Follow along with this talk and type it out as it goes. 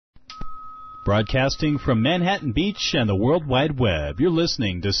Broadcasting from Manhattan Beach and the World Wide Web, you're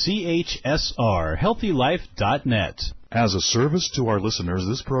listening to CHSR, HealthyLife.net. As a service to our listeners,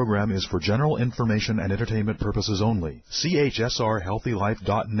 this program is for general information and entertainment purposes only. CHSR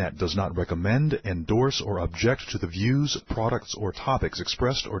HealthyLife.net does not recommend, endorse, or object to the views, products, or topics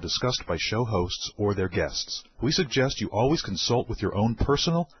expressed or discussed by show hosts or their guests. We suggest you always consult with your own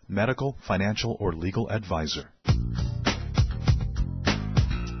personal, medical, financial, or legal advisor.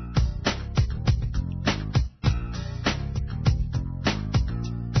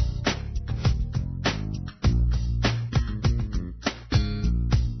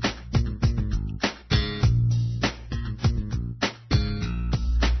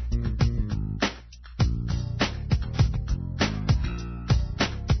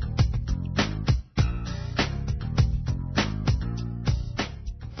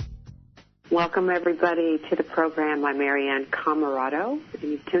 Welcome, everybody, to the program. I'm Marianne Camarado, and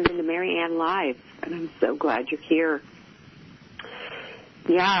you've tuned into Marianne Live, and I'm so glad you're here.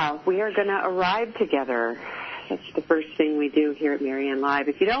 Yeah, we are going to arrive together. That's the first thing we do here at Marianne Live.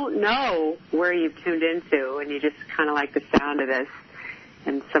 If you don't know where you've tuned into and you just kind of like the sound of this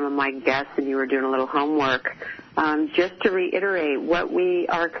and some of my guests and you were doing a little homework, just to reiterate what we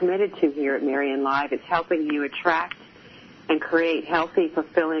are committed to here at Marianne Live, it's helping you attract and create healthy,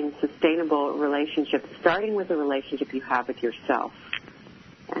 fulfilling, sustainable relationships, starting with the relationship you have with yourself.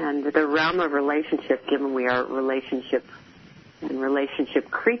 And the realm of relationship, given we are relationship and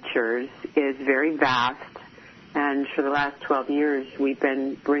relationship creatures, is very vast. And for the last 12 years, we've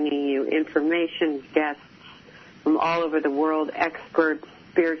been bringing you information, guests from all over the world, experts,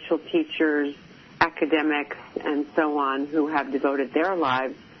 spiritual teachers, academics, and so on, who have devoted their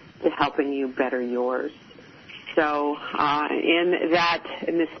lives to helping you better yours. So in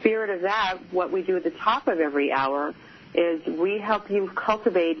the spirit of that, what we do at the top of every hour is we help you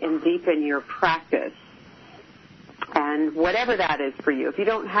cultivate and deepen your practice. And whatever that is for you. If you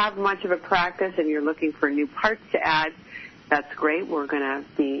don't have much of a practice and you're looking for new parts to add, that's great. We're going to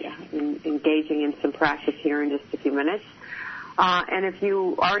be engaging in some practice here in just a few minutes. And if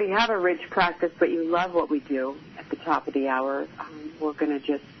you already have a rich practice but you love what we do at the top of the hour, we're going to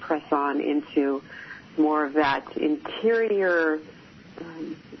just press on into more of that interior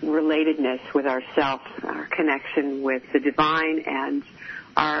relatedness with ourself, our connection with the divine, and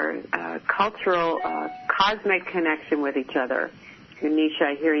our cultural, cosmic connection with each other. Nisha,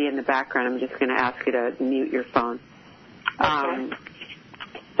 I hear you in the background. I'm just going to ask you to mute your phone. Okay.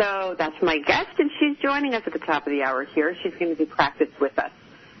 So that's my guest, and she's joining us at the top of the hour here. She's going to do practice with us.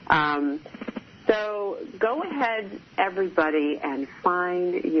 So go ahead, everybody, and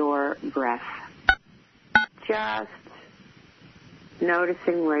find your breath. Just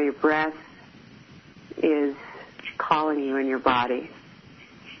noticing where your breath is calling you in your body.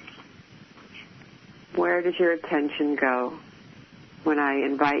 Where does your attention go when I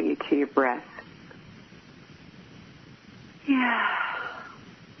invite you to your breath? Yeah.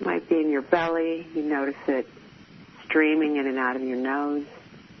 Might be in your belly. You notice it streaming in and out of your nose.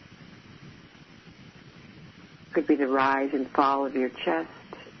 Could be the rise and fall of your chest.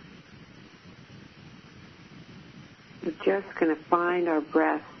 We're just going to find our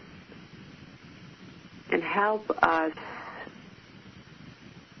breath and help us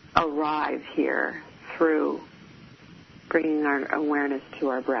arrive here through bringing our awareness to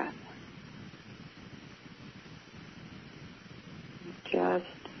our breath. Just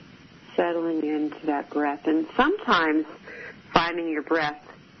settling into that breath. And sometimes finding your breath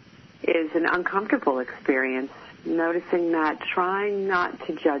is an uncomfortable experience. Noticing that, trying not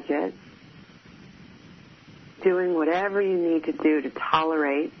to judge it, doing whatever you need to do to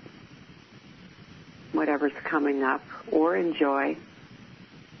tolerate whatever's coming up, or enjoy,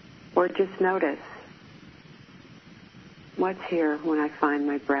 or just notice what's here when I find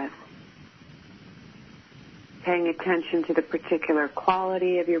my breath. Paying attention to the particular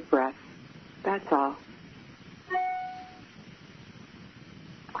quality of your breath. That's all.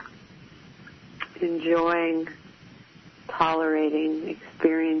 Enjoying, tolerating,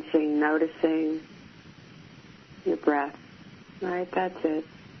 experiencing, noticing your breath. Right, that's it.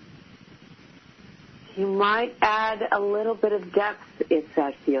 You might add a little bit of depth if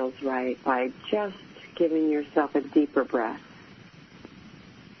that feels right by just giving yourself a deeper breath.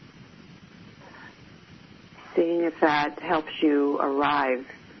 Seeing if that helps you arrive,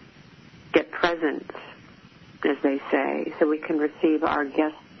 get present, as they say, so we can receive our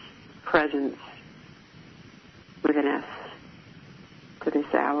guest's presence with an S to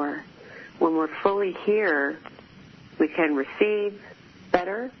this hour. When we're fully here, we can receive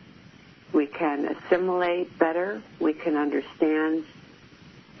better, we can assimilate better, we can understand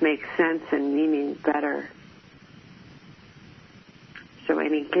make sense and meaning better. So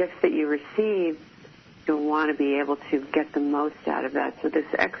any gifts that you receive, you'll want to be able to get the most out of that. So this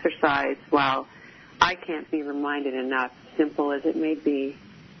exercise, while I can't be reminded enough, simple as it may be,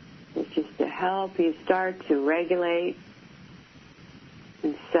 is just to help you start to regulate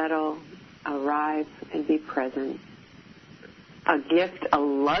and settle, arrive, and be present. A gift, a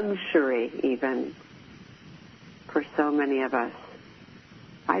luxury even, for so many of us.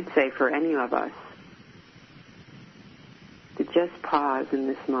 I'd say for any of us. To just pause in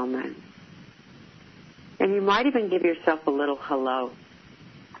this moment. And you might even give yourself a little hello.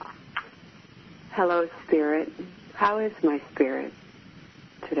 Hello, Spirit. How is my spirit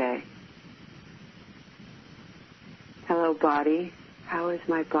today? Hello, body. How is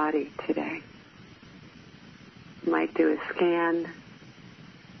my body today? You might do a scan,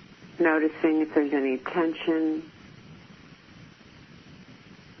 noticing if there's any tension,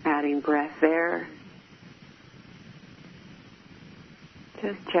 adding breath there,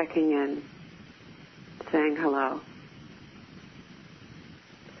 just checking in, saying hello.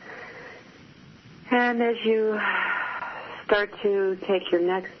 And as you start to take your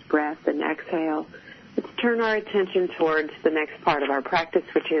next breath and exhale, let's turn our attention towards the next part of our practice,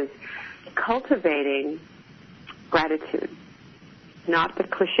 which is cultivating gratitude. Not the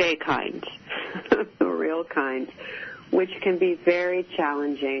cliche kind, the real kind, which can be very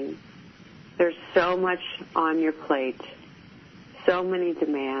challenging. There's so much on your plate, so many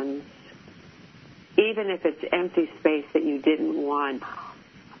demands, even if it's empty space that you didn't want,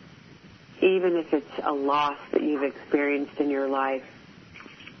 even if it's a loss that you've experienced in your life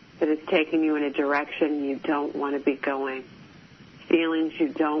that is taking you in a direction you don't want to be going, feelings you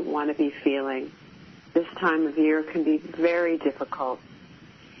don't want to be feeling. This time of year can be very difficult,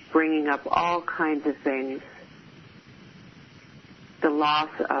 bringing up all kinds of things. The loss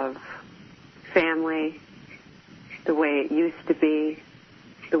of family, the way it used to be,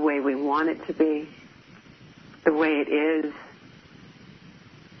 the way we want it to be, the way it is.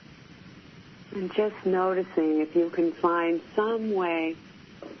 And just noticing if you can find some way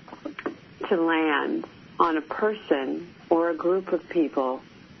to land on a person or a group of people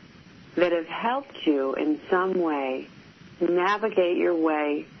that have helped you in some way navigate your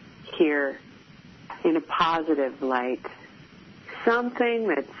way here in a positive light. Something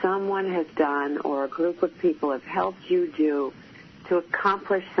that someone has done or a group of people have helped you do to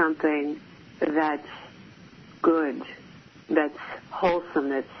accomplish something that's good, that's wholesome,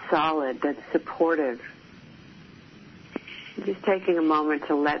 that's solid, that's supportive. Just taking a moment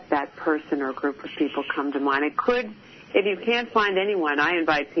to let that person or group of people come to mind. It could, if you can't find anyone, I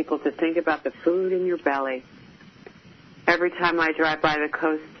invite people to think about the food in your belly. Every time I drive by the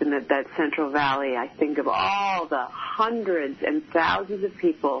coast in that Central Valley, I think of all the hundreds and thousands of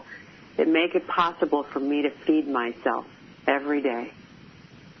people that make it possible for me to feed myself every day.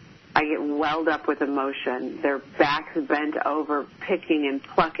 I get welled up with emotion. Their backs bent over, picking and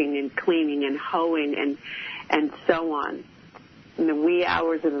plucking and cleaning and hoeing and so on in the wee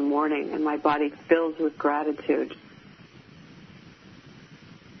hours of the morning, and my body fills with gratitude.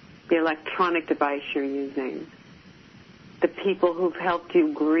 The electronic device you're using, the people who've helped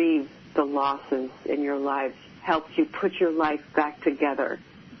you grieve the losses in your life, helped you put your life back together,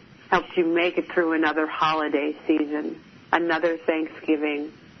 helped you make it through another holiday season, another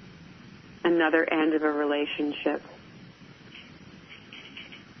Thanksgiving, another end of a relationship,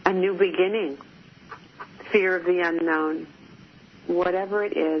 a new beginning, fear of the unknown, whatever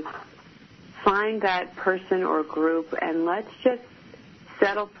it is. Find that person or group and let's just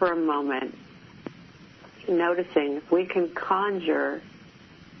settle for a moment, noticing if we can conjure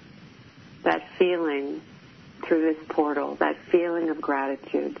that feeling through this portal, that feeling of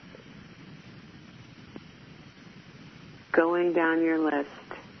gratitude. Going down your list.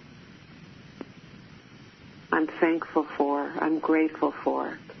 I'm thankful for, I'm grateful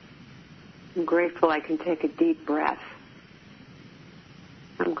for. I'm grateful I can take a deep breath.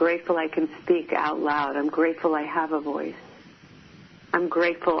 I'm grateful I can speak out loud. I'm grateful I have a voice. I'm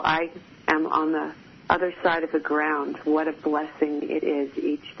grateful I am on the other side of the ground. What a blessing it is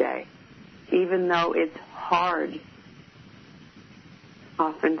each day. Even though it's hard,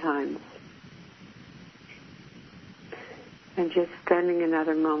 oftentimes. And just spending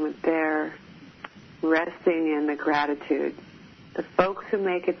another moment there, resting in the gratitude. The folks who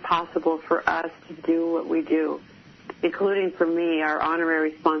make it possible for us to do what we do, including for me, our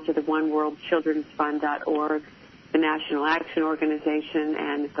honorary sponsor, the OneWorldChildren'sFund.org, the National Action Organization,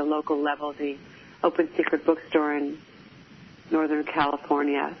 and at the local level, the Open Secret Bookstore in Northern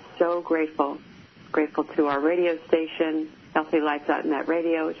California. So grateful. Grateful to our radio station, HealthyLife.net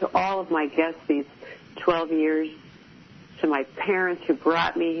radio, to all of my guests these 12 years, to my parents who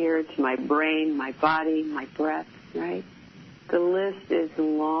brought me here, to my brain, my body, my breath, right? The list is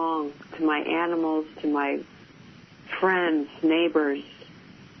long. To my animals, to my friends, neighbors,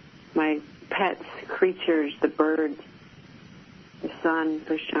 my pets, creatures, the birds, the sun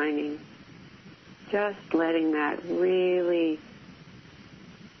for shining. Just letting that really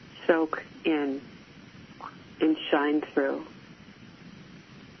soak in and shine through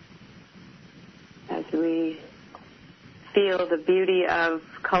as we feel the beauty of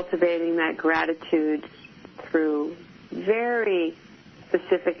cultivating that gratitude through very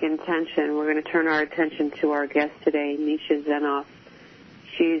specific intention. We're going to turn our attention to our guest today, Nisha Zenoff.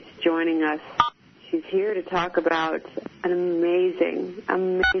 She's joining us. She's here to talk about an amazing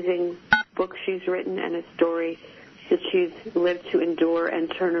book she's written and a story that she's lived to endure and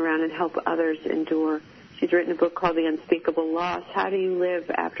turn around and help others endure. She's written a book called The Unspeakable Loss, How Do You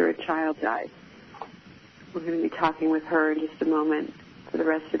Live After a Child Dies? We're going to be talking with her in just a moment for the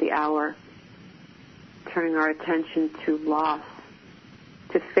rest of the hour, turning our attention to loss,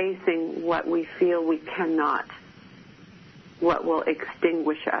 to facing what we feel we cannot, what will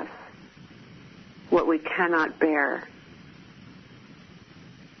extinguish us, what we cannot bear.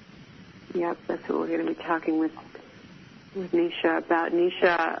 Yep, that's what we're going to be talking with Nisha about.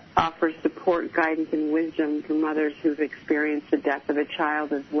 Nisha offers support, guidance, and wisdom for mothers who've experienced the death of a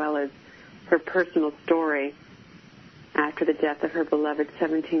child, as well as her personal story after the death of her beloved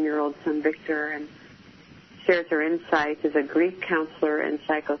 17-year-old son, Victor, and shares her insights as a grief counselor and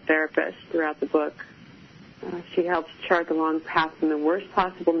psychotherapist throughout the book. She helps chart the long path from the worst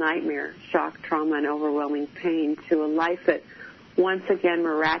possible nightmare, shock, trauma, and overwhelming pain to a life that once again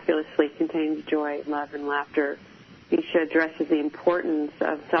miraculously contains joy, love, and laughter. Nisha addresses the importance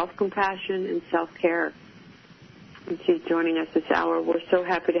of self-compassion and self-care. And she's joining us this hour. We're so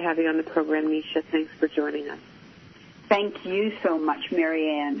happy to have you on the program, Nisha. Thanks for joining us. Thank you so much,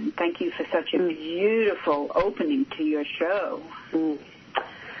 Marianne. Thank you for such a beautiful opening to your show.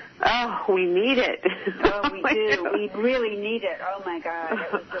 Oh, we need it. Oh, we do. We really need it. Oh, my God.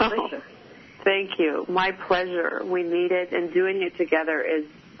 It was delicious. Thank you. My pleasure. We need it, and doing it together is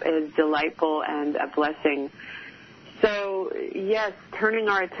delightful and a blessing. So, yes, turning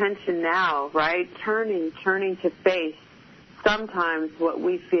our attention now, right? Turning to face sometimes what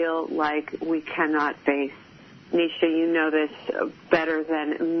we feel like we cannot face. Nisha, you know this better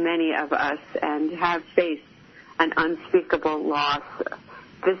than many of us and have faced an unspeakable loss.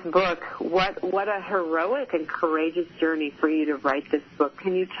 This book, what a heroic and courageous journey for you to write this book.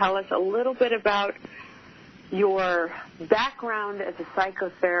 Can you tell us a little bit about your background as a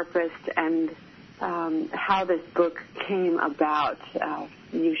psychotherapist and how this book came about,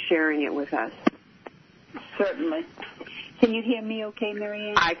 you sharing it with us? Certainly. Can you hear me okay,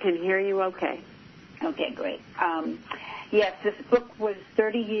 Marianne? I can hear you okay. Okay, great. Yes, this book was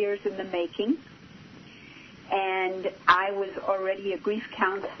 30 years in the making, and I was already a grief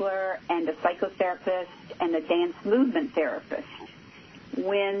counselor and a psychotherapist and a dance movement therapist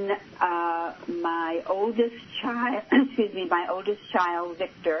when my oldest child,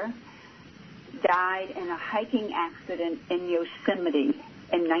 Victor, died in a hiking accident in Yosemite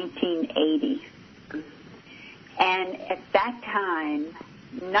in 1980. And at that time,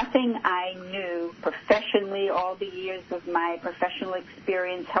 nothing I knew professionally, all the years of my professional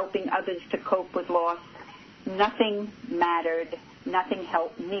experience helping others to cope with loss, nothing mattered, nothing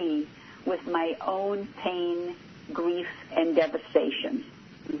helped me with my own pain, grief, and devastation.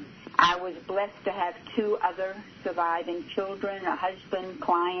 I was blessed to have 2 other surviving children, a husband,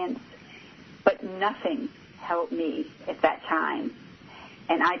 clients, but nothing helped me at that time.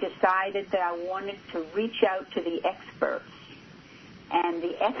 And I decided that I wanted to reach out to the experts. And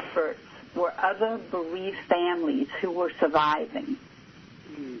the experts were other bereaved families who were surviving.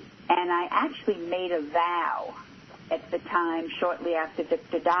 And I actually made a vow at the time, shortly after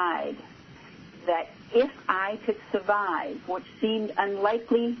Victor died, that if I could survive, which seemed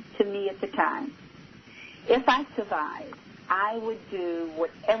unlikely to me at the time, if I survived, I would do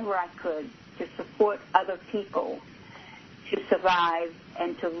whatever I could to support other people to survive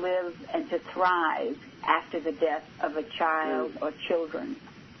and to live and to thrive after the death of a child or children.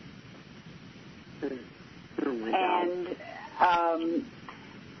 And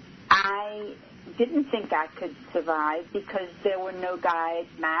I didn't think I could survive because there were no guide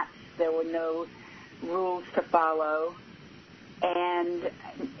maps, there were no rules to follow, and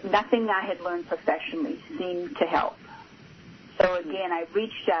nothing I had learned professionally seemed to help. So again, I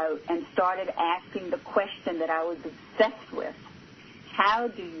reached out and started asking the question that I was obsessed with. How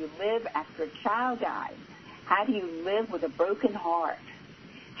do you live after a child dies? How do you live with a broken heart?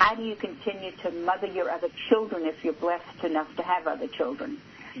 How do you continue to mother your other children if you're blessed enough to have other children?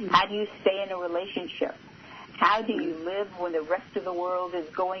 How do you stay in a relationship? How do you live when the rest of the world is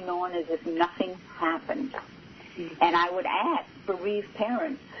going on as if nothing happened? And I would ask bereaved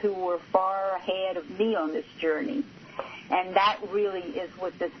parents who were far ahead of me on this journey. And that really is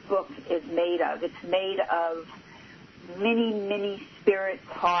what this book is made of. It's made of many, many spirits,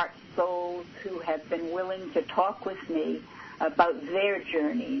 hearts, souls who have been willing to talk with me about their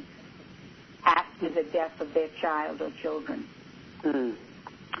journey after the death of their child or children.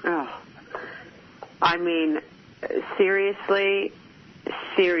 Oh. I mean, seriously,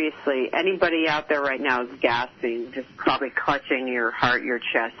 anybody out there right now is gasping, just probably clutching your heart, your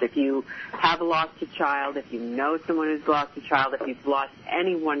chest. If you have lost a child, if you know someone who's lost a child, if you've lost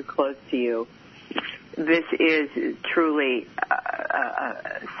anyone close to you, this is truly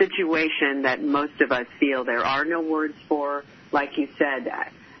a situation that most of us feel there are no words for. Like you said,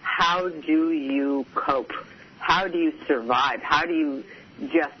 how do you cope? How do you survive? How do you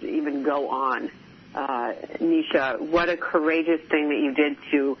just even go on? Nisha, what a courageous thing that you did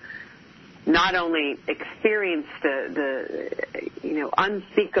to not only experience the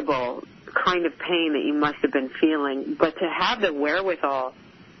unspeakable kind of pain that you must have been feeling, but to have the wherewithal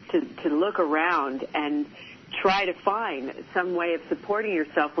to look around and try to find some way of supporting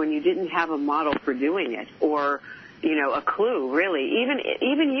yourself when you didn't have a model for doing it, or a clue, really,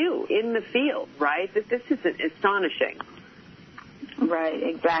 even you in the field, right? This is astonishing. Right,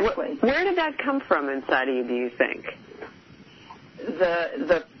 exactly. Where did that come from inside of you, do you think?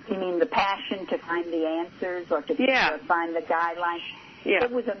 You mean the passion to find the answers or to find the guidelines? Yeah.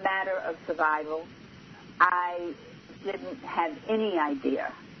 It was a matter of survival. I didn't have any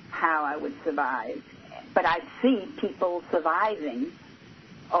idea how I would survive, but I see people surviving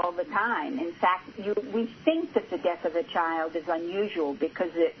all the time. In fact, we think that the death of a child is unusual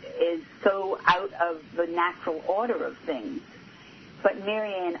because it is so out of the natural order of things. But,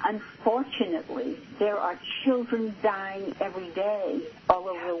 Marianne, unfortunately, there are children dying every day all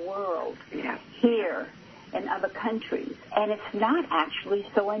over the world, here and other countries, and it's not actually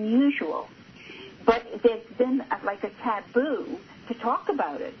so unusual. But there's been like a taboo to talk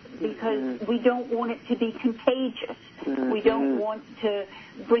about it because we don't want it to be contagious. We don't want to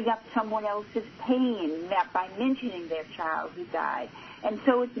bring up someone else's pain by mentioning their child who died. And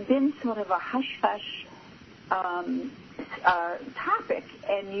so it's been sort of a hush-hush topic.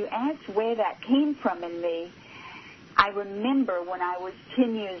 And you asked where that came from in me. I remember when I was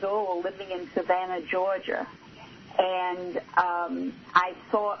 10 years old living in Savannah, Georgia, and I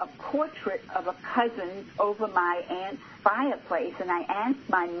saw a portrait of a cousin over my aunt's fireplace, and I asked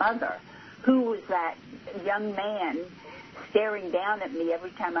my mother, who was that young man staring down at me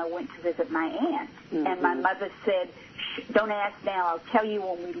every time I went to visit my aunt. And my mother said, don't ask now, I'll tell you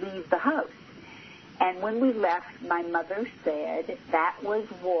when we leave the house. And when we left, my mother said that was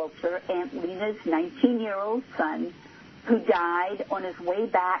Walter, Aunt Lena's 19-year-old son, who died on his way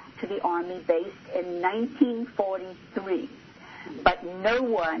back to the Army base in 1943. But no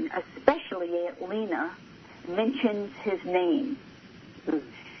one, especially Aunt Lena, mentions his name. And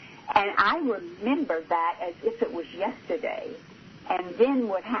I remember that as if it was yesterday. And then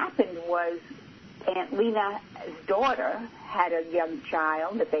what happened was Aunt Lena's daughter had a young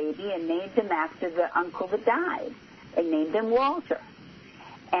child, a baby, and named him after the uncle that died. They named him Walter.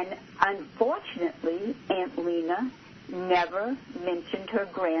 And unfortunately, Aunt Lena never mentioned her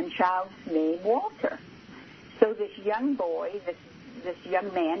grandchild's name, Walter. So this young boy, this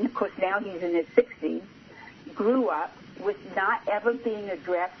young man, of course now he's in his 60s, grew up with not ever being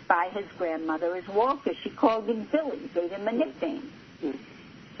addressed by his grandmother as Walter. She called him Billy, gave him a nickname.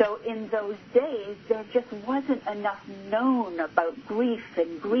 So in those days, there just wasn't enough known about grief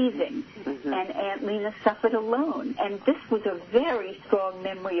and grieving, and Aunt Lena suffered alone. And this was a very strong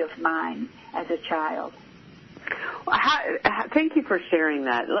memory of mine as a child. Thank you for sharing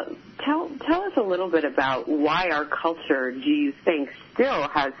that. Tell us a little bit about why our culture, do you think, still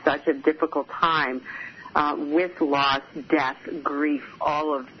has such a difficult time with loss, death, grief,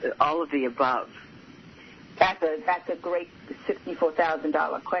 all of the above? That's a great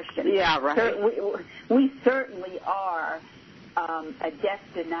 $64,000 question. Yeah, right. We certainly are a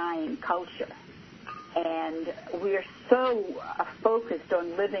death-denying culture, and we're so focused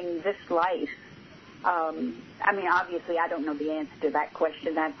on living this life. I mean, obviously, I don't know the answer to that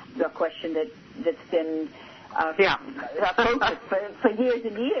question. That's the question that's been focused for years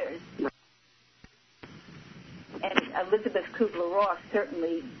and years. And Elizabeth Kubler-Ross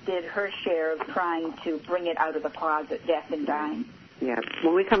certainly did her share of trying to bring it out of the closet, death and dying. Yeah.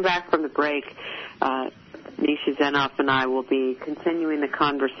 When we come back from the break, Nisha Zenoff and I will be continuing the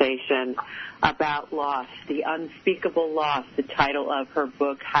conversation about loss, the unspeakable loss, the title of her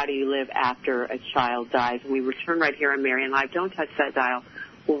book, How Do You Live After a Child Dies. We return right here on Marianne Live. Don't touch that dial.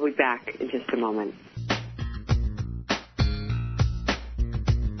 We'll be back in just a moment.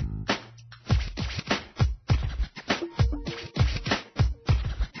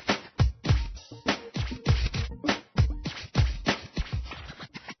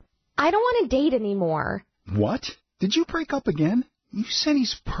 I don't want to date anymore. What? Did you break up again? You said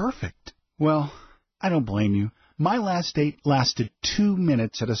he's perfect. Well, I don't blame you. My last date lasted 2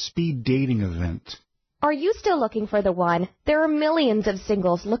 minutes at a speed dating event. Are you still looking for the one? There are millions of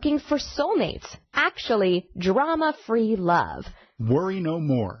singles looking for soulmates. Actually, drama-free love. Worry no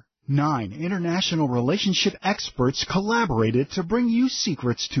more. 9 international relationship experts collaborated to bring you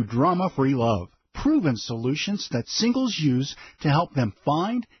secrets to drama-free love. Proven solutions that singles use to help them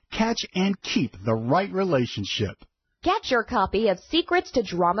find, catch, and keep the right relationship. Get your copy of Secrets to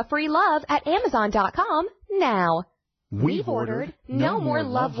Drama-Free Love at Amazon.com now. We've ordered No More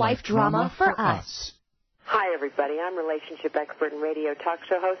Love Life Drama for us. Hi, everybody. I'm relationship expert and radio talk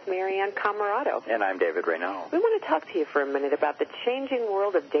show host Marianne Camarado. And I'm David Reynolds. We want to talk to you for a minute about the changing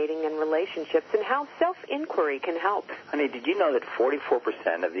world of dating and relationships and how self-inquiry can help. Honey, did you know that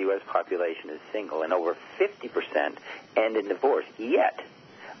 44% of the U.S. population is single and over 50% end in divorce? Yet,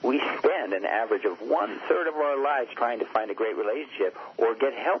 we spend an average of 1/3 of our lives trying to find a great relationship or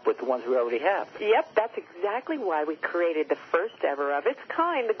get help with the ones we already have. Yep, that's exactly why we created the first ever of its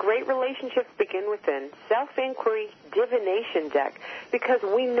kind, the Great Relationships Begin Within Self-Inquiry Divination Deck, because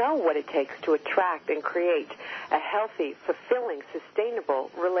we know what it takes to attract and create a healthy, fulfilling, sustainable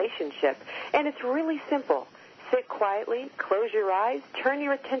relationship. And it's really simple. Sit quietly, close your eyes, turn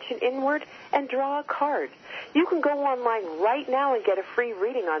your attention inward, and draw a card. You can go online right now and get a free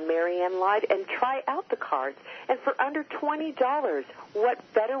reading on Marianne Live and try out the cards. And for under $20, what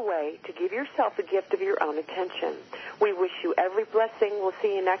better way to give yourself a gift of your own attention? We wish you every blessing. We'll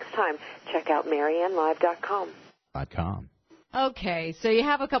see you next time. Check out MarianneLive.com. Okay, so you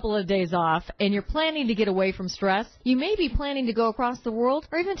have a couple of days off, and you're planning to get away from stress. You may be planning to go across the world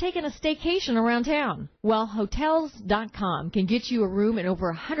or even taking a staycation around town. Well, Hotels.com can get you a room in over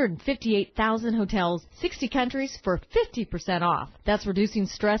 158,000 hotels, 60 countries for 50% off. That's reducing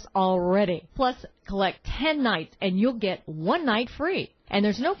stress already. Plus, collect 10 nights, and you'll get 1 night free. And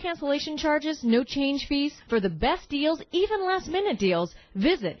there's no cancellation charges, no change fees. For the best deals, even last-minute deals,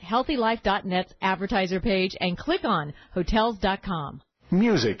 visit HealthyLife.net's advertiser page and click on Hotels.com.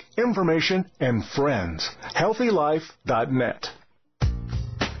 Music, information, and friends. HealthyLife.net.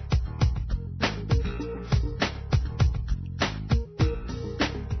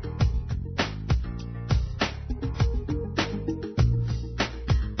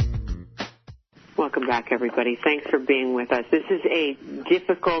 Welcome back, everybody. Thanks for being with us. This is a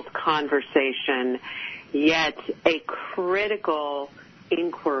difficult conversation, yet a critical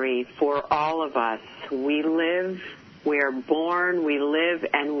inquiry for all of us. We live, we are born, we live,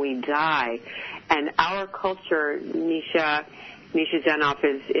 and we die. And our culture, Nisha Zenoff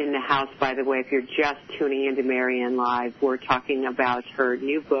is in the house, by the way, if you're just tuning into Marianne Live. We're talking about her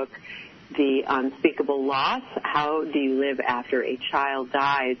new book, The Unspeakable Loss, How Do You Live After a Child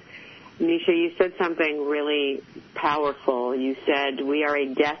Dies? Nisha, you said something really powerful. You said we are a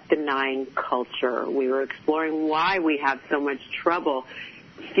death-denying culture. We were exploring why we have so much trouble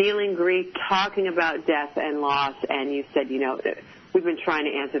feeling grief, talking about death and loss, and you said, we've been trying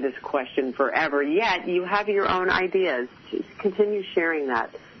to answer this question forever, yet you have your own ideas. Just continue sharing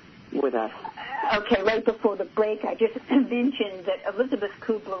that with us. Okay, right before the break, I just mentioned that Elizabeth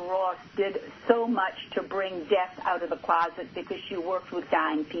Kubler-Ross did so much to bring death out of the closet because she worked with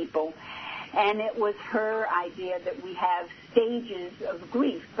dying people. And it was her idea that we have stages of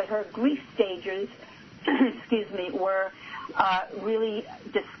grief, but her grief stages, were really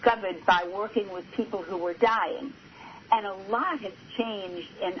discovered by working with people who were dying. And a lot has changed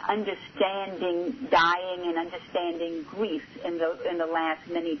in understanding dying and understanding grief in the last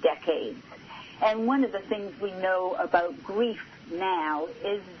many decades. And one of the things we know about grief now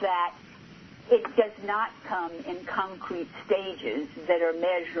is that it does not come in concrete stages that are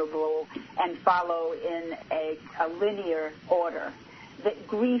measurable and follow in a linear order. That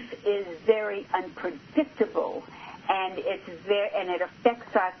grief is very unpredictable, and it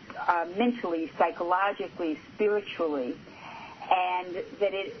affects us mentally, psychologically, spiritually, and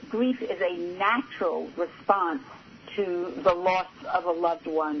that grief is a natural response to the loss of a loved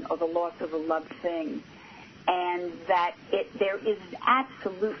one or the loss of a loved thing, and that there is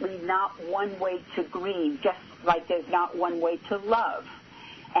absolutely not one way to grieve, just like there's not one way to love.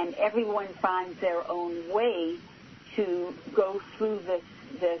 and everyone finds their own way to go through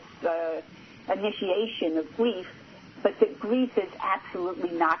this initiation of grief, but that grief is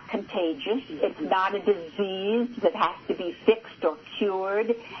absolutely not contagious. It's not a disease that has to be fixed or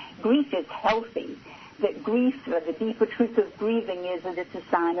cured. Grief is healthy. That grief, the deeper truth of grieving is that it's a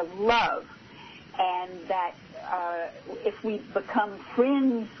sign of love, and that if we become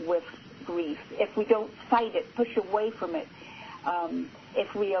friends with grief, if we don't fight it, push away from it,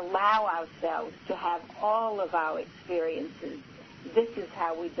 if we allow ourselves to have all of our experiences, this is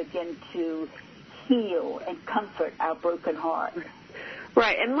how we begin to heal and comfort our broken heart.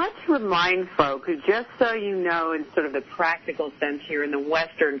 Right, and let's remind folks, just so you know, in sort of the practical sense here in the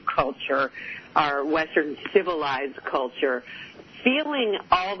Western culture, our Western civilized culture, feeling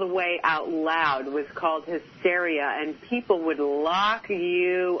all the way out loud was called hysteria, and people would lock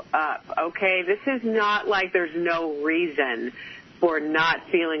you up. Okay, this is not like there's no reason for not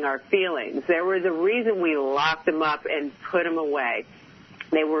feeling our feelings. There was a reason we locked them up and put them away.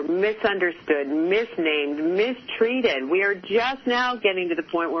 They were misunderstood, misnamed, mistreated. We are just now getting to the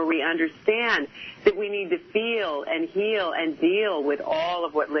point where we understand that we need to feel and heal and deal with all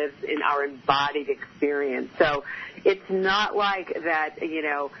of what lives in our embodied experience. So it's not like that, you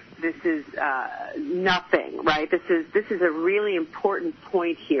know, this is nothing, right? This is a really important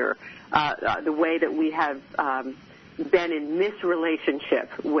point here, the way that we have been in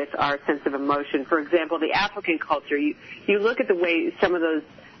misrelationship with our sense of emotion. For example, the African culture, you look at the way some of those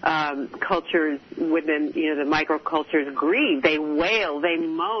cultures within, you know, the microcultures grieve. They wail, they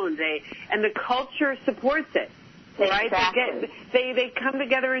moan, and the culture supports it. Right? Exactly. They come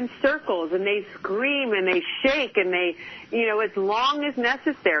together in circles and they scream and they shake and they, you know, as long as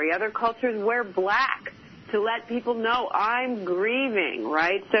necessary. Other cultures wear black to let people know I'm grieving,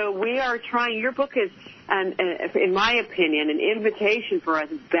 right? So we are trying, your book is, and in my opinion, an invitation for us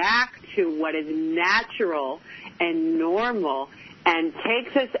back to what is natural and normal and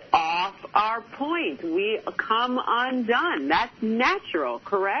takes us off our point. We come undone. That's natural,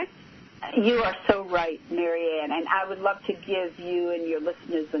 correct? You are so right, Marianne, and I would love to give you and your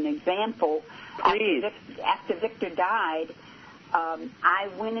listeners an example. Please. After Victor died, I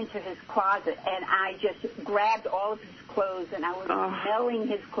went into his closet and I just grabbed all of his clothes and I was smelling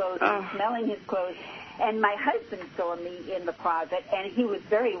his clothes and smelling his clothes. And my husband saw me in the closet and he was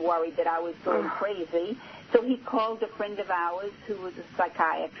very worried that I was going crazy. So he called a friend of ours who was a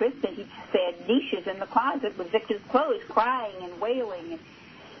psychiatrist and he said, Nisha's in the closet with Victor's clothes, crying and wailing.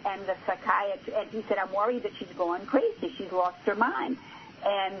 And the psychiatrist, and he said, I'm worried that she's going crazy. She's lost her mind.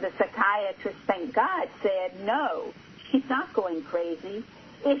 And the psychiatrist, thank God, said, no, she's not going crazy.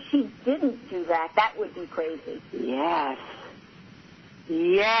 If she didn't do that, that would be crazy. Yes.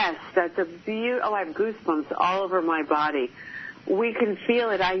 Yes, that's a beautiful, I have goosebumps all over my body. We can feel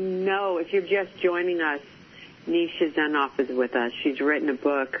it. I know if you're just joining us, Nisha Zenoff is with us. She's written a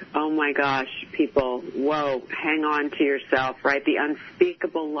book. Oh, my gosh, people, whoa, hang on to yourself, right? The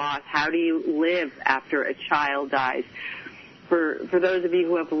unspeakable loss. How do you live after a child dies? For those of you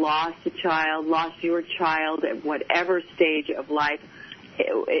who have lost a child, lost your child at whatever stage of life,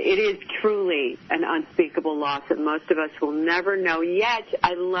 it is truly an unspeakable loss that most of us will never know. Yet,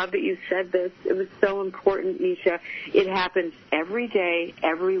 I love that you said this. It was so important, Nisha. It happens every day,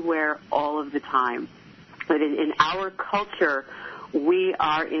 everywhere, all of the time. But in our culture, we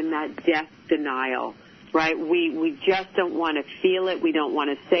are in that death denial, right? We just don't want to feel it. We don't want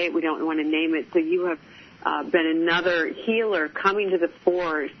to say it. We don't want to name it. So you have been another healer coming to the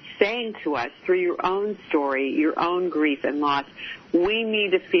fore, saying to us through your own story, your own grief and loss, we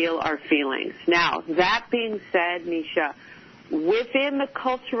need to feel our feelings. Now, that being said, Nisha, within the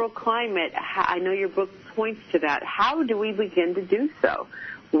cultural climate, I know your book points to that. How do we begin to do so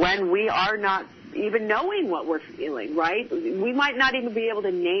when we are not even knowing what we're feeling, right? We might not even be able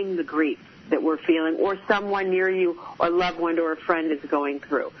to name the grief that we're feeling or someone near you or loved one or a friend is going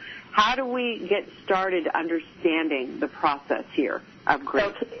through. How do we get started understanding the process here of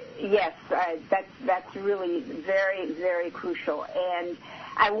grief? So, yes, that's really very, very crucial. And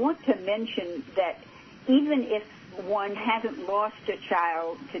I want to mention that even if one hasn't lost a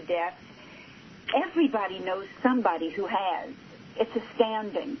child to death, everybody knows somebody who has. It's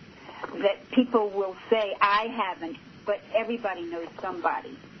astounding that people will say, I haven't, but everybody knows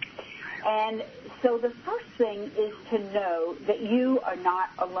somebody. And so the first thing is to know that you are not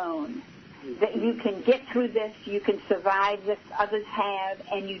alone, that you can get through this, you can survive this, others have,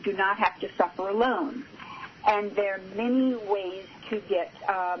 and you do not have to suffer alone. And there are many ways to get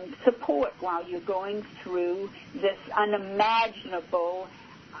support while you're going through this unimaginable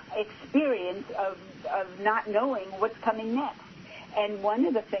experience of not knowing what's coming next. And one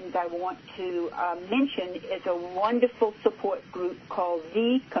of the things I want to mention is a wonderful support group called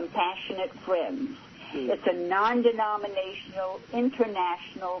The Compassionate Friends. It's a non-denominational,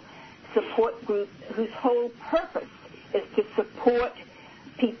 international support group whose whole purpose is to support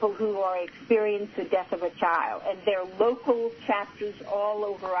people who are experiencing the death of a child. And there are local chapters all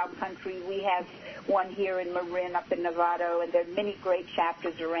over our country. We have one here in Marin up in Novato, and there are many great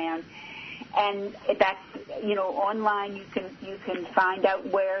chapters around. And that's, online you can find out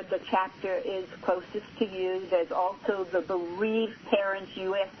where the chapter is closest to you. There's also the Bereaved Parents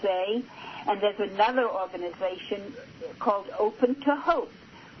USA, and there's another organization called Open to Hope,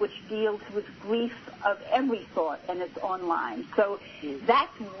 which deals with grief of every sort, and it's online. So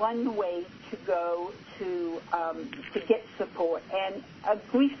that's one way to go to get support. And a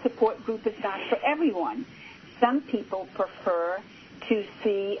grief support group is not for everyone. Some people prefer to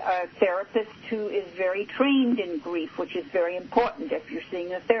see a therapist who is very trained in grief, which is very important if you're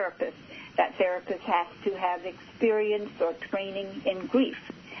seeing a therapist. That therapist has to have experience or training in grief.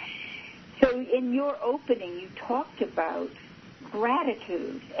 So in your opening, you talked about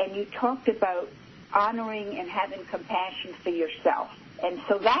gratitude, and you talked about honoring and having compassion for yourself. And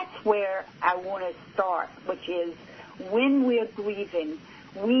so that's where I want to start, which is when we're grieving,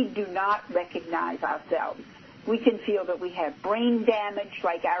 we do not recognize ourselves. We can feel that we have brain damage,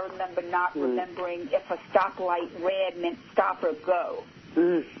 like I remember not remembering if a stoplight red meant stop or go.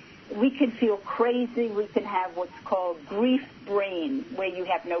 We can feel crazy. We can have what's called grief brain, where you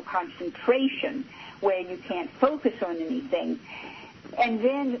have no concentration, where you can't focus on anything. And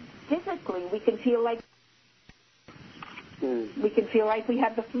then physically, we can feel like we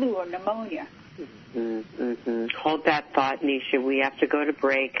have the flu or pneumonia. Hold that thought, Nisha. We have to go to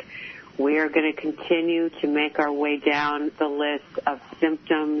break. We are going to continue to make our way down the list of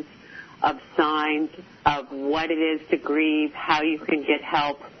symptoms, of signs, of what it is to grieve, how you can get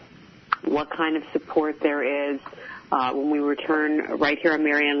help, what kind of support there is. When we return right here on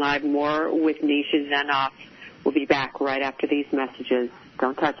Marianne Live, more with Nisha Zenoff. We'll be back right after these messages.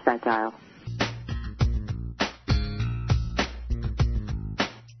 Don't touch that dial.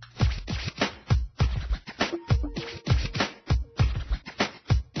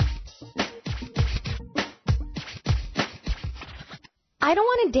 I don't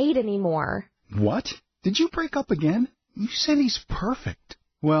want to date anymore. What? Did you break up again? You said he's perfect.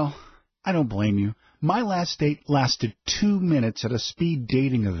 Well, I don't blame you. My last date lasted 2 minutes at a speed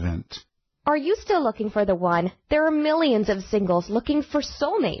dating event. Are you still looking for the one? There are millions of singles looking for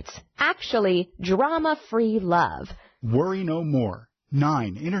soulmates. Actually, drama-free love. Worry no more.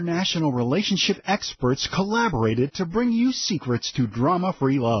 9 international relationship experts collaborated to bring you secrets to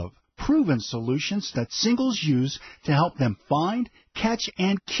drama-free love. Proven solutions that singles use to help them find, catch,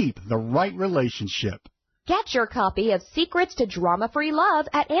 and keep the right relationship. Get your copy of Secrets to Drama-Free Love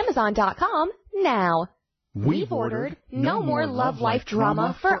at Amazon.com now. We've ordered No More Love Life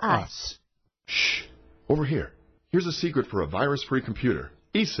Drama for Us. Shh. Over here. Here's a secret for a virus-free computer.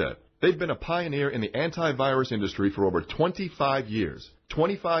 ESET. They've been a pioneer in the antivirus industry for over 25 years.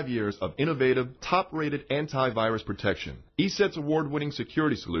 25 years of innovative, top-rated antivirus protection. ESET's award-winning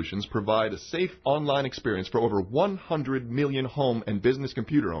security solutions provide a safe online experience for over 100 million home and business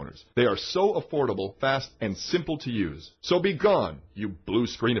computer owners. They are so affordable, fast, and simple to use. So be gone, you blue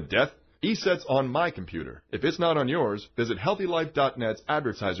screen of death. ESET's on my computer. If it's not on yours, visit HealthyLife.net's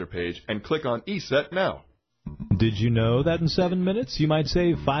advertiser page and click on ESET now. Did you know that in 7 minutes you might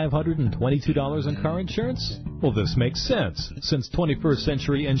save $522 in car insurance? Well, this makes sense, since 21st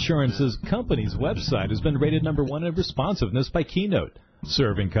Century Insurance's company's website has been rated #1 in responsiveness by Keynote.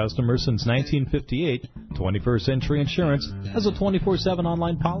 Serving customers since 1958, 21st Century Insurance has a 24/7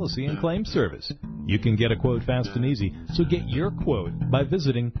 online policy and claim service. You can get a quote fast and easy, so get your quote by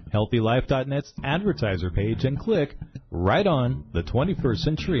visiting HealthyLife.net's advertiser page and click right on the 21st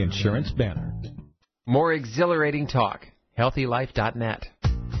Century Insurance banner. More exhilarating talk. HealthyLife.net.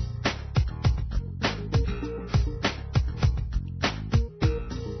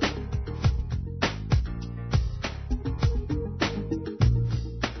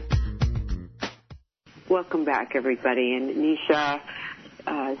 Welcome back, everybody. And Nisha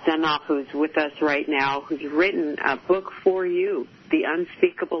Zenoff, who's with us right now, who's written a book for you, The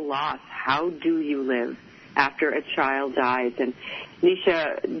Unspeakable Loss, How Do You Live After a Child Dies? And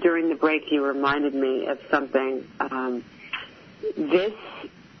Nisha, during the break, you reminded me of something.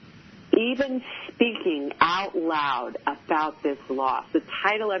 Even speaking out loud about this loss, the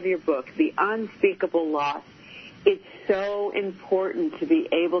title of your book, The Unspeakable Loss, it's so important to be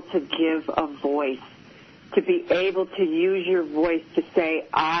able to give a voice to be able to use your voice to say,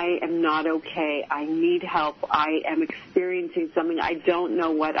 I am not okay, I need help, I am experiencing something, I don't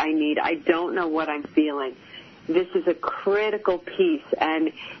know what I need, I don't know what I'm feeling. This is a critical piece,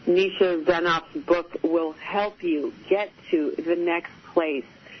 and Nisha Venoff's book will help you get to the next place.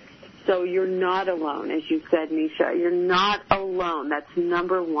 So you're not alone, as you said, Nisha. You're not alone. That's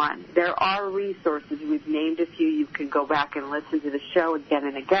number one. There are resources. We've named a few. You can go back and listen to the show again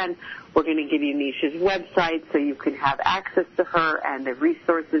and again. We're going to give you Nisha's website so you can have access to her and the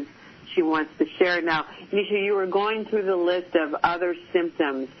resources she wants to share. Now, Nisha, you were going through the list of other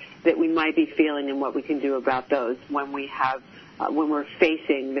symptoms that we might be feeling and what we can do about those when we're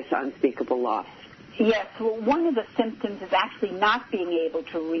facing this unspeakable loss. Yes, well, one of the symptoms is actually not being able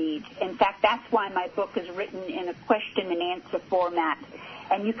to read. In fact, that's why my book is written in a question and answer format.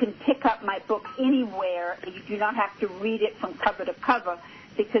 And you can pick up my book anywhere. You do not have to read it from cover to cover,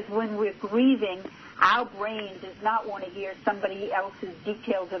 because when we're grieving, our brain does not want to hear somebody else's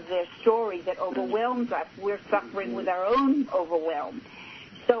details of their story that overwhelms us. We're suffering with our own overwhelm.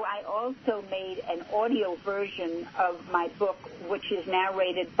 So I also made an audio version of my book, which is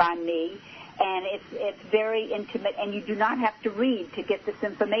narrated by me. And it's very intimate, and you do not have to read to get this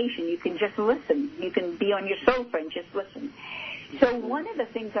information. You can just listen. You can be on your sofa and just listen. So one of the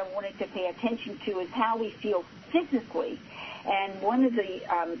things I wanted to pay attention to is how we feel physically. And one of the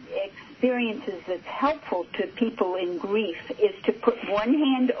experiences that's helpful to people in grief is to put one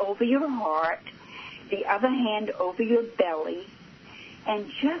hand over your heart, the other hand over your belly, and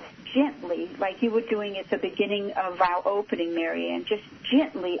just gently, like you were doing at the beginning of our opening, Marianne, just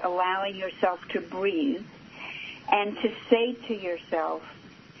gently allowing yourself to breathe and to say to yourself,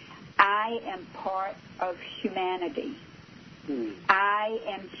 I am part of humanity. I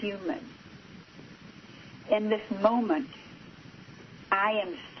am human. In this moment, I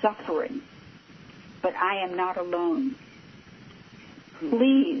am suffering, but I am not alone.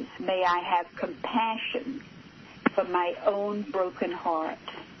 Please, may I have compassion for my own broken heart.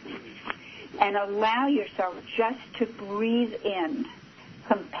 And allow yourself just to breathe in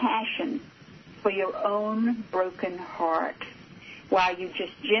compassion for your own broken heart while you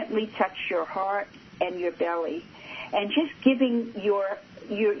just gently touch your heart and your belly. And just giving you're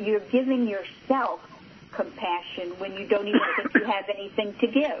giving yourself compassion when you don't even think you have anything to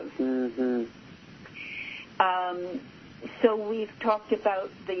give. So we've talked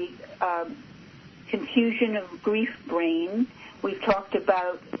about the confusion of grief brain. We've talked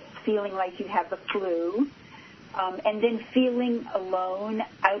about feeling like you have the flu, and then feeling alone,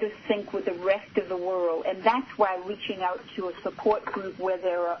 out of sync with the rest of the world. And that's why reaching out to a support group where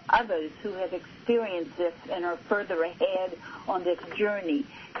there are others who have experienced this and are further ahead on this journey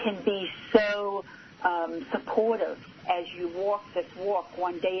can be so supportive as you walk this walk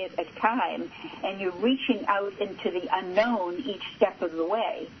one day at a time, and you're reaching out into the unknown each step of the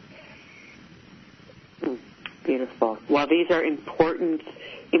way. Beautiful. Well, these are important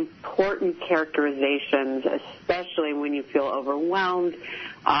characterizations, especially when you feel overwhelmed.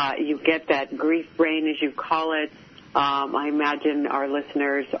 You get that grief brain, as you call it. I imagine our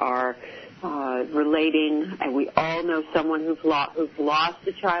listeners are relating, and we all know someone who's lost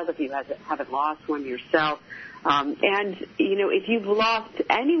a child, if you haven't lost one yourself. And, you know, if you've lost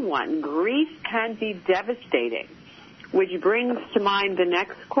anyone, grief can be devastating. Which brings to mind the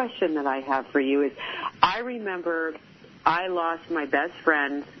next question that I have for you is, I remember I lost my best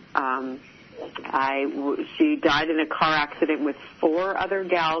friend. She died in a car accident with 4 other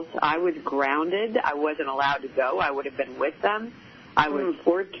gals. I was grounded. I wasn't allowed to go. I would have been with them. I was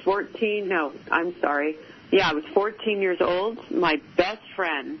 14. No, I'm sorry. Yeah, I was 14 years old. My best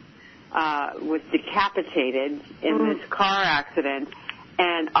friend was decapitated in this car accident.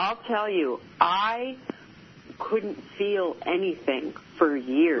 And I'll tell you, I couldn't feel anything for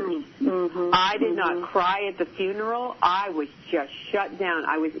years. I did not cry at the funeral. I was just shut down.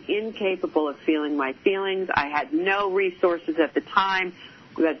 I was incapable of feeling my feelings. I had no resources at the time.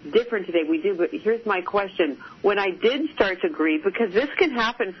 That's different today. We do, but here's my question. When I did start to grieve, because this can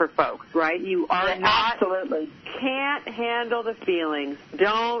happen for folks, right? You are can't handle the feelings,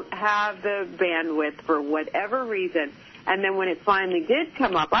 don't have the bandwidth for whatever reason, and then when it finally did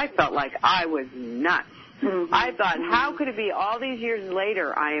come up, I felt like I was nuts. I thought, how could it be all these years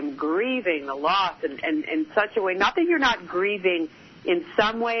later I am grieving the loss and in such a way, not that you're not grieving in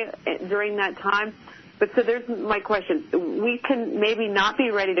some way during that time, but so there's my question. We can maybe not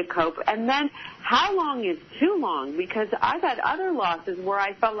be ready to cope, and then how long is too long? Because I've had other losses where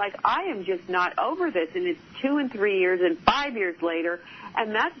I felt like I am just not over this, and it's 2 and 3 years and 5 years later,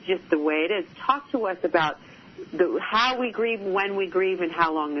 and that's just the way it is. Talk to us about how we grieve, when we grieve, and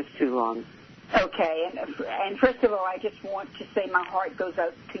how long is too long. Okay, and first of all, I just want to say my heart goes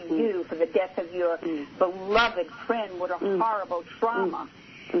out to you for the death of your beloved friend. What a horrible trauma.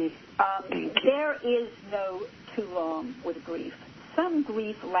 There is no too long with grief. Some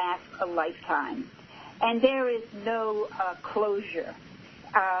grief lasts a lifetime, and there is no closure.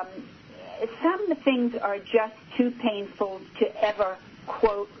 Some things are just too painful to ever,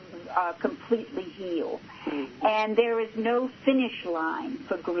 quote, completely heal. And there is no finish line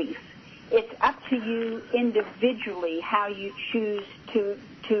for grief. It's up to you individually how you choose to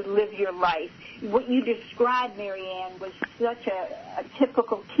live your life. What you described, Marianne, was such a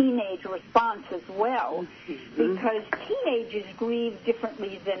typical teenage response as well, because teenagers grieve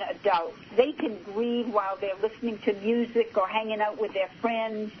differently than adults. They can grieve while they're listening to music or hanging out with their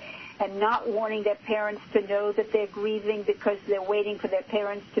friends and not wanting their parents to know that they're grieving because they're waiting for their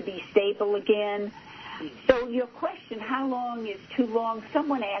parents to be stable again. So your question, how long is too long?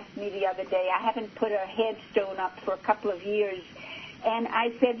 Someone asked me the other day. I haven't put a headstone up for a couple of years, and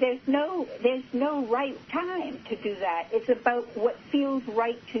I said there's no right time to do that. It's about what feels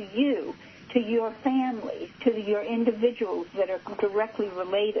right to you, to your family, to your individuals that are directly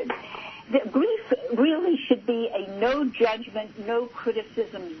related. The grief really should be a no judgment, no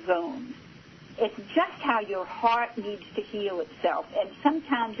criticism zone. It's just how your heart needs to heal itself, and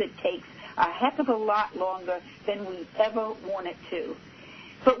sometimes it takes a heck of a lot longer than we ever want it to.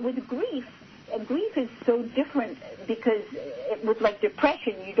 But with grief is so different because with like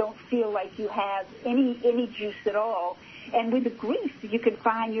depression, you don't feel like you have any juice at all. And with grief, you can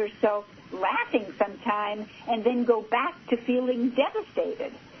find yourself laughing sometime and then go back to feeling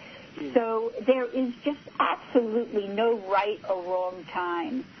devastated. So there is just absolutely no right or wrong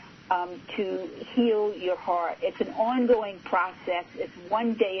time to heal your heart. It's an ongoing process. It's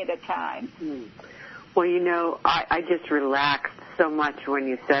one day at a time. Well, you know, I just relaxed so much when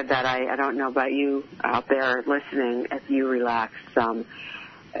you said that. I don't know about you out there listening, if you relaxed some.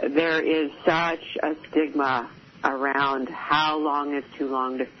 There is such a stigma around how long is too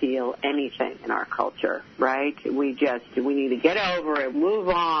long to feel anything in our culture, right? We need to get over it, move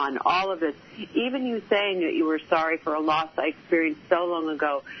on, all of this. Even you saying that you were sorry for a loss I experienced so long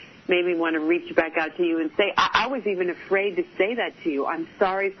ago made me want to reach back out to you and say, I was even afraid to say that to you. I'm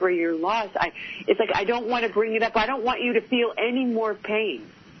sorry for your loss. It's like I don't want to bring it up. I don't want you to feel any more pain,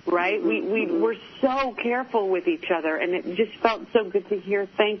 right? We're so careful with each other, and it just felt so good to hear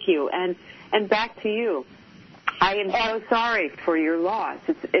thank you. And back to you. I am so sorry for your loss.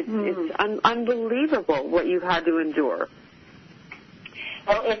 It's unbelievable what you had to endure.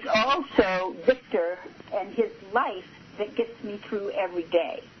 Well, it's also Victor and his life that gets me through every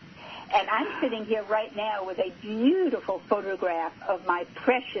day. And I'm sitting here right now with a beautiful photograph of my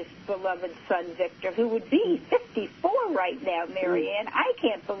precious, beloved son, Victor, who would be 54 right now, Marianne. I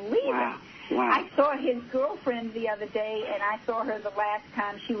can't believe it. Wow. I saw his girlfriend the other day, and I saw her the last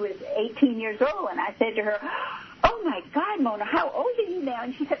time she was 18 years old, and I said to her, oh, my God, Mona, how old are you now?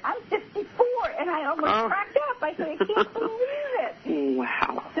 And she said, I'm 54, and I almost cracked up. I said, I can't believe it.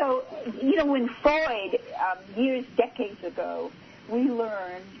 Wow. So, you know, when Freud, decades ago, we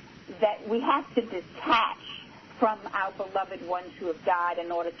learned that we have to detach from our beloved ones who have died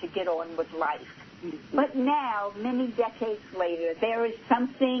in order to get on with life. But now, many decades later, there is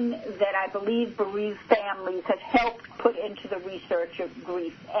something that I believe bereaved families have helped put into the research of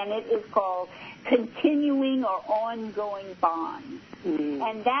grief, and it is called continuing or ongoing bonds.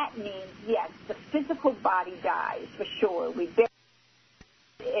 And that means, yes, the physical body dies, for sure.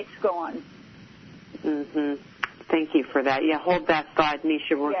 It's gone. Thank you for that. Yeah, hold that thought,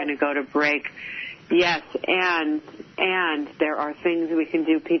 Nisha. We're going to go to break. Yes, and there are things we can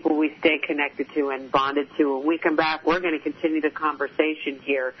do, people we stay connected to and bonded to. When we come back, we're going to continue the conversation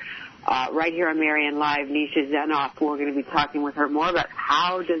here, right here on Marianne Live. Nisha Zenoff, we're going to be talking with her more about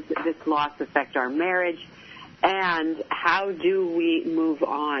how does this loss affect our marriage and how do we move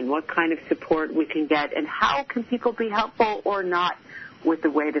on, what kind of support we can get, and how can people be helpful or not with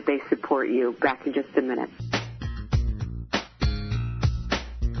the way that they support you. Back in just a minute.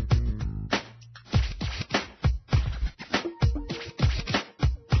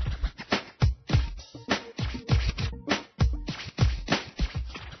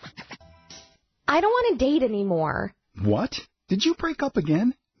 I don't want to date anymore. What? Did you break up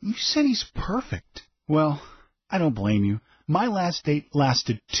again? You said he's perfect. Well, I don't blame you. My last date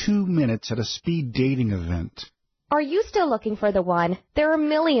lasted 2 minutes at a speed dating event. Are you still looking for the one? There are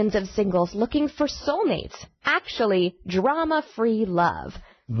millions of singles looking for soulmates. Actually, drama-free love.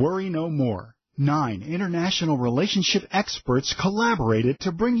 Worry no more. 9 international relationship experts collaborated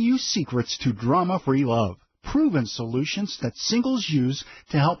to bring you secrets to drama-free love. Proven solutions that singles use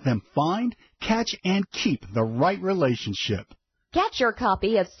to help them find, catch, and keep the right relationship. Get your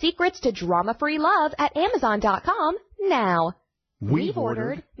copy of Secrets to Drama-Free Love at Amazon.com now. We've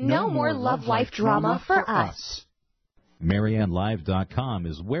ordered No More Love Life Drama for us. MarianneLive.com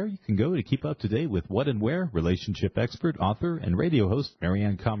is where you can go to keep up to date with what and where relationship expert, author, and radio host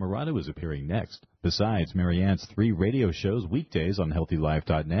Marianne Camarado is appearing next. Besides Marianne's 3 radio shows weekdays on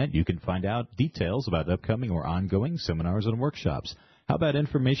HealthyLife.net, you can find out details about upcoming or ongoing seminars and workshops. How about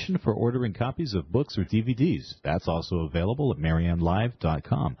information for ordering copies of books or DVDs? That's also available at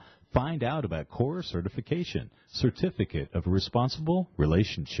MarianneLive.com. Find out about CORE certification, Certificate of Responsible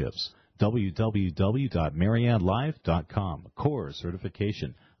Relationships. www.mariannelive.com. CORE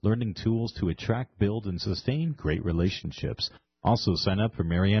certification, learning tools to attract, build, and sustain great relationships. Also sign up for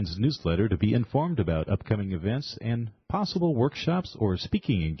Marianne's newsletter to be informed about upcoming events and possible workshops or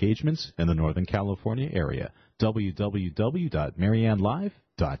speaking engagements in the Northern California area.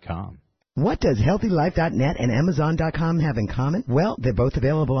 www.mariannelive.com. What does HealthyLife.net and Amazon.com have in common? Well, they're both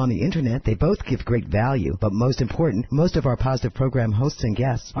available on the Internet. They both give great value. But most important, most of our positive program hosts and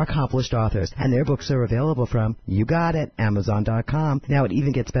guests are accomplished authors, and their books are available from, you got it, Amazon.com. Now, it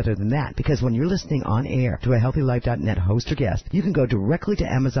even gets better than that, because when you're listening on air to a HealthyLife.net host or guest, you can go directly to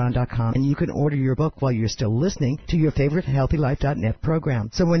Amazon.com, and you can order your book while you're still listening to your favorite HealthyLife.net program.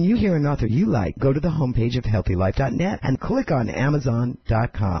 So when you hear an author you like, go to the homepage of HealthyLife.net and click on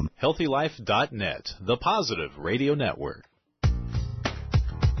Amazon.com. HealthyLife.net, the positive radio network.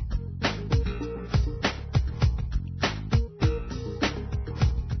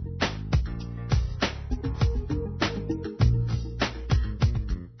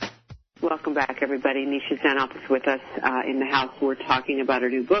 Welcome back, everybody. Nisha Zanoff is with us in the house. We're talking about her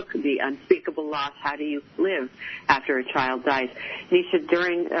new book, The Unspeakable Loss, How Do You Live After a Child Dies.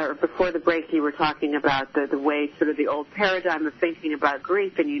 Nisha, before the break, you were talking about the way, sort of the old paradigm of thinking about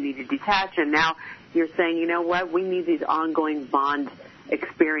grief, and you need to detach, and now you're saying, you know what, we need these ongoing bonding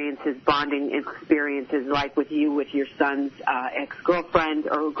experiences, like with you, with your son's ex-girlfriend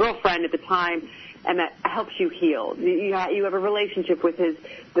or girlfriend at the time, and that helps you heal. You have a relationship with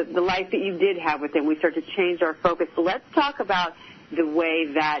the life that you did have with him. We start to change our focus. So let's talk about the way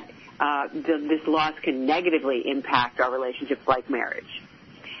that this loss can negatively impact our relationships like marriage.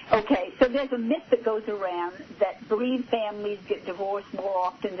 Okay, so there's a myth that goes around that bereaved families get divorced more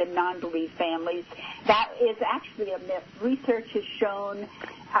often than non-bereaved families. That is actually a myth. Research has shown,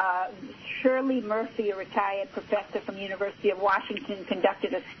 Shirley Murphy, a retired professor from University of Washington,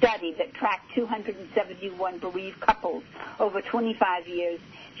 conducted a study that tracked 271 bereaved couples over 25 years.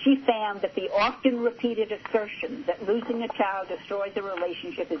 She found that the often repeated assertion that losing a child destroys a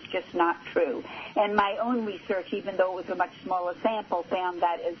relationship is just not true. And my own research, even though it was a much smaller sample, found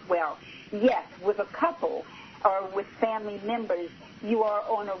that as well. Yes, with a couple or with family members, you are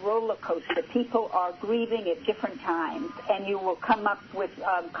on a roller coaster. People are grieving at different times, and you will come up with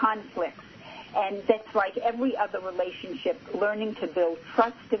conflicts. And that's like every other relationship, learning to build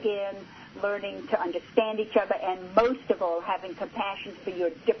trust again, learning to understand each other, and most of all, having compassion for your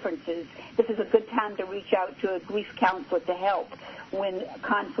differences. This is a good time to reach out to a grief counselor to help when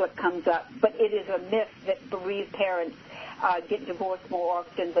conflict comes up. But it is a myth that bereaved parents get divorced more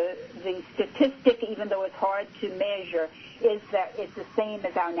often. The statistic, even though it's hard to measure, is that it's the same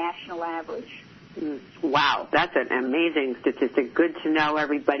as our national average. Wow, that's an amazing statistic. Good to know,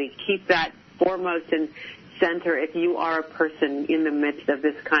 everybody. Keep that foremost and center if you are a person in the midst of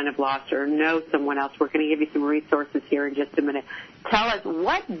this kind of loss or know someone else. We're going to give you some resources here in just a minute. Tell us,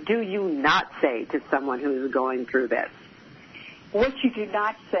 what do you not say to someone who is going through this? What you do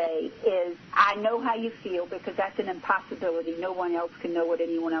not say is, I know how you feel, because that's an impossibility. No one else can know what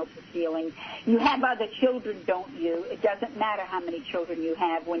anyone else is feeling. You have other children, don't you? It doesn't matter how many children you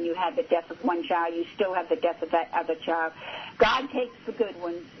have. When you have the death of one child, you still have the death of that other child. God takes the good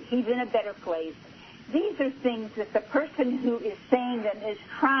ones. He's in a better place. These are things that the person who is saying them is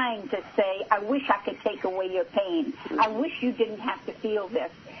trying to say, I wish I could take away your pain. I wish you didn't have to feel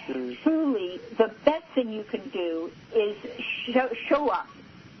this. Truly, the best thing you can do is show up.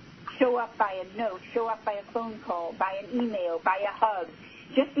 Show up by a note, show up by a phone call, by an email, by a hug.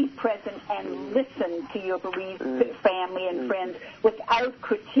 Just be present and listen to your bereaved family and friends without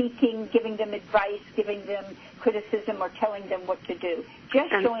critiquing, giving them advice, giving them criticism, or telling them what to do.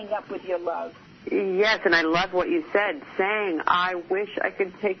 Just showing up with your love. Yes, and I love what you said, saying, I wish I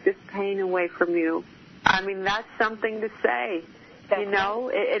could take this pain away from you. I mean, that's something to say. You know,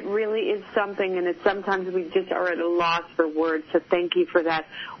 it really is something, and it's sometimes we just are at a loss for words, so thank you for that.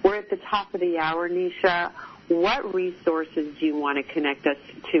 We're at the top of the hour, Nisha. what resources do you want to connect us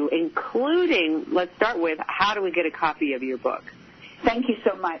to, including, let's start with, how do we get a copy of your book? Thank you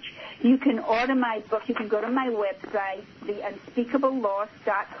so much. You can order my book. You can go to my website,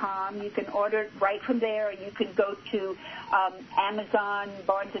 theunspeakableloss.com. You can order it right from there, or you can go to Amazon,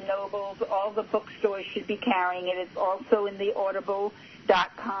 Barnes & Noble. All the bookstores should be carrying it. It's also in the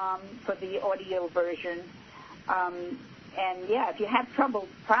audible.com for the audio version. And, yeah, if you have trouble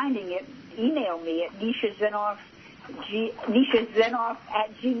finding it, email me at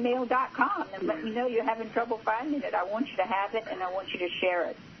nishazenoff@gmail.com and let me know you're having trouble finding it. I want you to have it, and I want you to share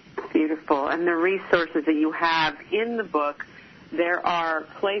it. Beautiful. And the resources that you have in the book, there are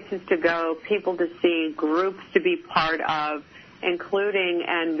places to go, people to see, groups to be part of, including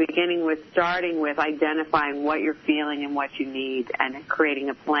and beginning with, starting with identifying what you're feeling and what you need and creating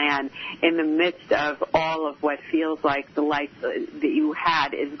a plan in the midst of all of what feels like the life that you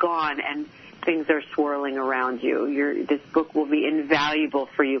had is gone and things are swirling around you. This book will be invaluable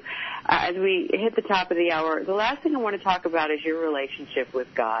for you. As we hit the top of the hour, the last thing I want to talk about is your relationship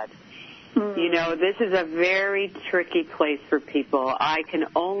with God. You know, this is a very tricky place for people. I can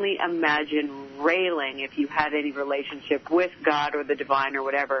only imagine railing if you had any relationship with God or the divine or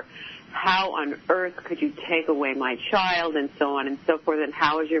whatever. How on earth could you take away my child and so on and so forth? And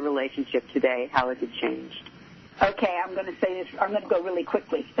how is your relationship today? How has it changed? Okay, I'm going to say this. I'm going to go really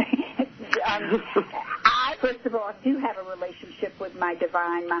quickly. I, first of all, do have a relationship with my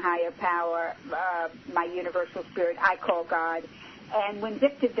divine, my higher power, my universal spirit I call God. And when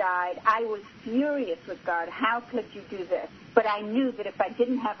Victor died, I was furious with God. How could you do this? But I knew that if I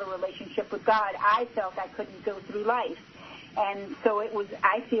didn't have a relationship with God, I felt I couldn't go through life. And so it was,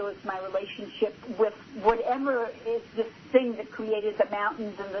 I feel it's my relationship with whatever is this thing that created the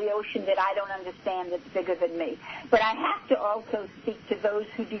mountains and the ocean that I don't understand that's bigger than me. But I have to also speak to those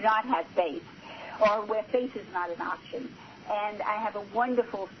who do not have faith or where faith is not an option. And I have a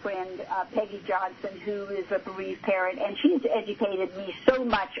wonderful friend, Peggy Johnson, who is a bereaved parent, and she's educated me so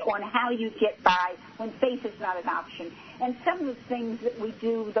much on how you get by when faith is not an option. And some of the things that we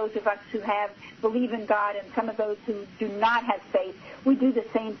do, those of us who believe in God, and some of those who do not have faith, we do the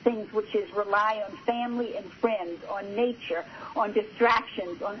same things, which is rely on family and friends, on nature, on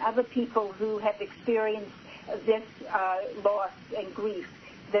distractions, on other people who have experienced this loss and grief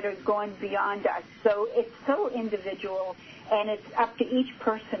that are going beyond us. So it's so individual, and it's up to each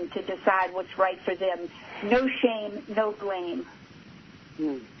person to decide what's right for them. No shame, no blame.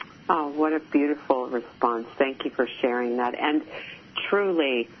 Oh, what a beautiful response. Thank you for sharing that. And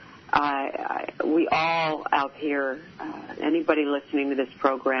truly, we all out here, anybody listening to this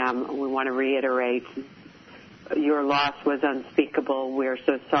program, we want to reiterate, your loss was unspeakable. We're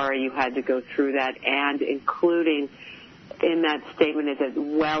so sorry you had to go through that, and including in that statement is a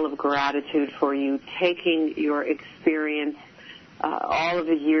well of gratitude for you taking your experience, all of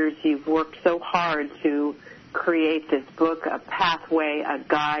the years you've worked so hard to create this book, a pathway, a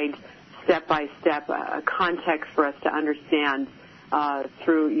guide, step-by-step, a context for us to understand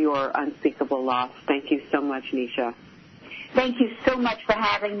through your unspeakable loss. Thank you so much, Nisha. Thank you so much for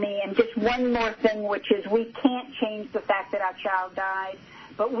having me. And just one more thing, which is we can't change the fact that our child died,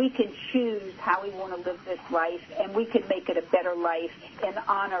 but we can choose how we want to live this life, and we can make it a better life in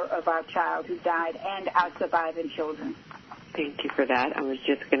honor of our child who died and our surviving children. Thank you for that. I was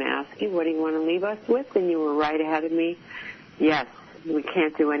just going to ask you, what do you want to leave us with? And you were right ahead of me. Yes, we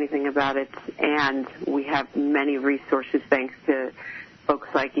can't do anything about it, and we have many resources thanks to folks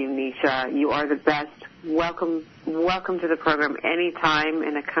like you, Nisha. You are the best. Welcome to the program anytime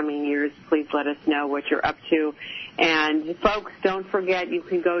in the coming years. Please let us know what you're up to. And, folks, don't forget you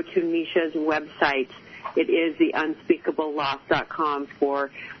can go to Nisha's website. It is theunspeakableloss.com for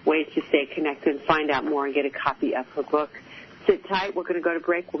ways to stay connected and find out more and get a copy of her book. Sit tight. We're going to go to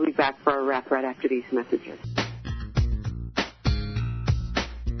break. We'll be back for a wrap right after these messages.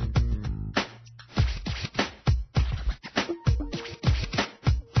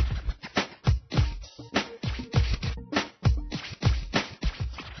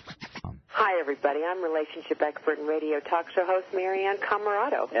 Hi, everybody. I'm relationship expert and radio talk show host Marianne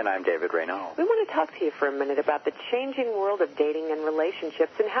Camarado. And I'm David Reynolds. We want to talk to you for a minute about the changing world of dating and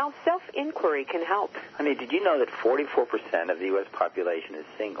relationships and how self-inquiry can help. Honey, did you know that 44% of the U.S. population is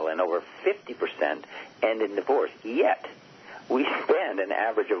single and over 50% end in divorce? Yet, we spend an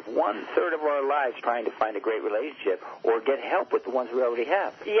average of one-third of our lives trying to find a great relationship or get help with the ones we already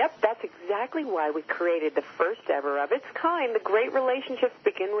have. Yep, that's exactly why we created the first ever of its kind, the Great Relationships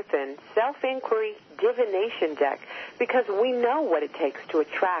Begin Within Self-Inquiry Divination Deck, because we know what it takes to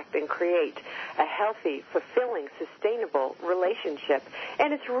attract and create a healthy, fulfilling, sustainable relationship.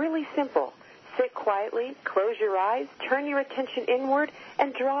 And it's really simple. sit quietly, close your eyes, turn your attention inward,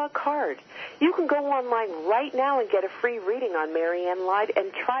 and draw a card. You can go online right now and get a free reading on Marianne Live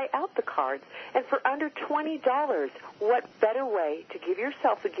and try out the cards. And for under $20, what better way to give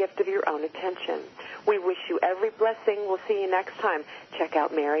yourself a gift of your own attention? We wish you every blessing. We'll see you next time. Check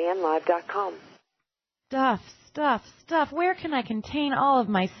out MarianneLive.com. Stuff. Where can I contain all of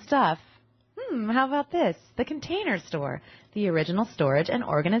my stuff? How about this? The Container Store, the original storage and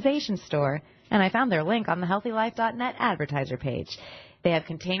organization store. And I found their link on the HealthyLife.net advertiser page. They have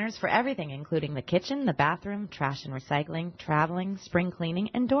containers for everything, including the kitchen, the bathroom, trash and recycling, traveling, spring cleaning,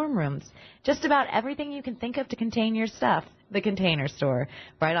 and dorm rooms. Just about everything you can think of to contain your stuff. The Container Store,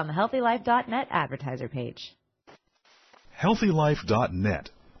 right on the HealthyLife.net advertiser page. HealthyLife.net,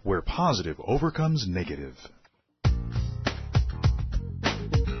 where positive overcomes negative.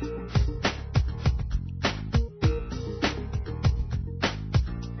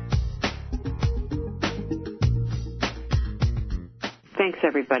 Thanks,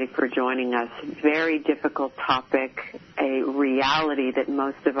 everybody, for joining us. Very difficult topic, a reality that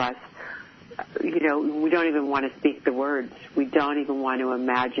most of us, we don't even want to speak the words. We don't even want to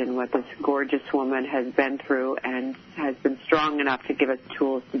imagine what this gorgeous woman has been through and has been strong enough to give us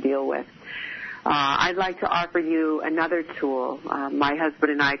tools to deal with. I'd like to offer you another tool. My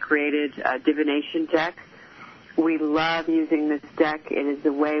husband and I created a divination deck. We love using this deck. It is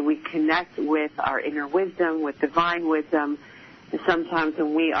the way we connect with our inner wisdom, with divine wisdom. Sometimes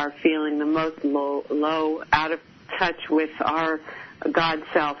when we are feeling the most low, out of touch with our God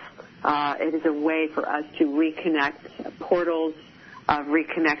self, it is a way for us to reconnect, portals of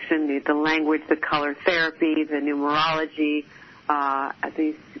reconnection, the language, the color therapy, the numerology,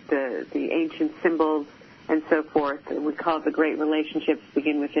 the ancient symbols, and so forth. We call it the Great Relationships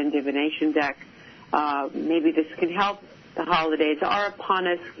Begin Within Divination deck. Maybe this can help. The holidays are upon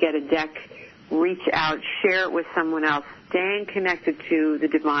us. Get a deck, reach out, share it with someone else. Staying connected to the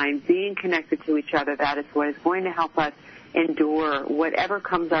divine, being connected to each other, that is what is going to help us endure whatever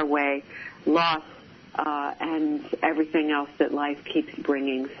comes our way, loss, and everything else that life keeps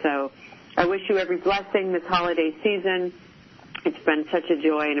bringing. So I wish you every blessing this holiday season. It's been such a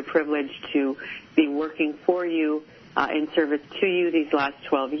joy and a privilege to be working for you, in service to you these last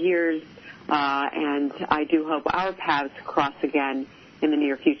 12 years, and I do hope our paths cross again in the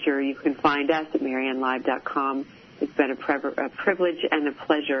near future. You can find us at MarianneLive.com. It's been a privilege and a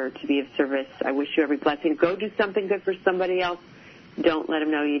pleasure to be of service. I wish you every blessing. Go do something good for somebody else. Don't let them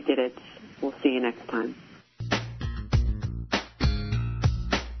know you did it. We'll see you next time.